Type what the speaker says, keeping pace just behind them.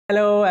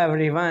Hello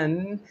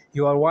everyone,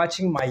 you are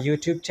watching my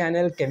YouTube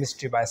channel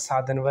Chemistry by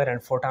Saad Anwar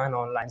and Photon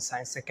Online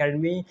Science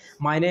Academy.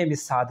 My name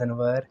is Saad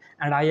Anwar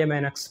and I am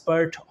an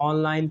expert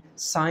online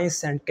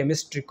science and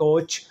chemistry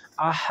coach.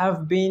 I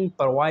have been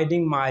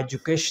providing my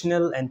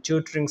educational and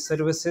tutoring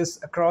services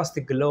across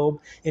the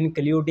globe,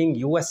 including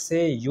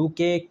USA,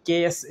 UK,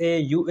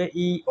 KSA,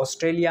 UAE,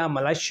 Australia,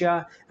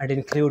 Malaysia, and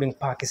including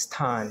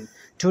Pakistan.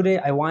 Today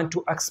I want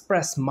to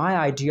express my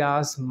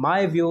ideas,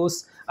 my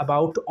views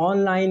about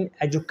online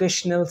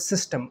educational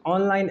system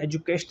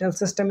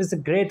is a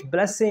great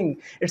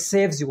blessing. It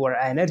saves your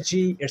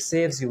energy, it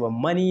saves your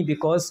money,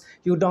 because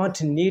you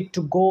don't need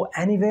to go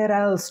anywhere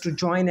else to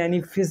join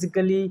any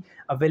physically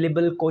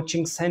available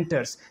coaching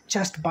centers.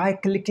 Just by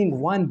clicking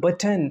one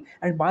button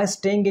and by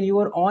staying in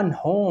your own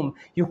home,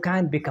 you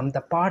can become the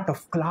part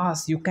of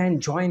class, you can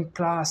join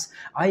class.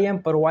 I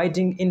am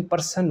providing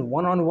in-person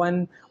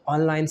one-on-one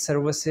online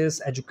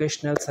services,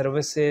 educational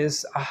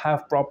services. I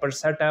have proper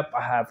setup,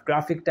 I have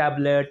graphic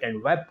tablet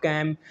and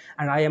webcam,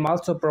 and I am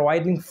also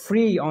providing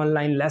free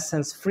online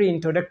lessons, free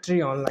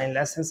introductory online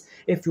lessons.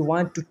 If you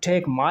want to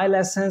take my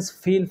lessons,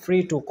 feel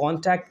free to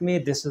contact me.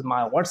 This is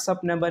my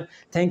WhatsApp number.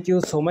 Thank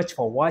you so much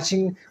for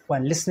watching, for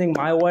listening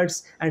my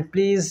words, and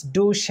please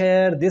do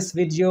share this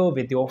video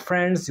with your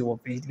friends,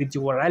 with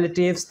your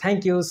relatives.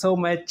 Thank you so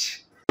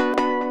much.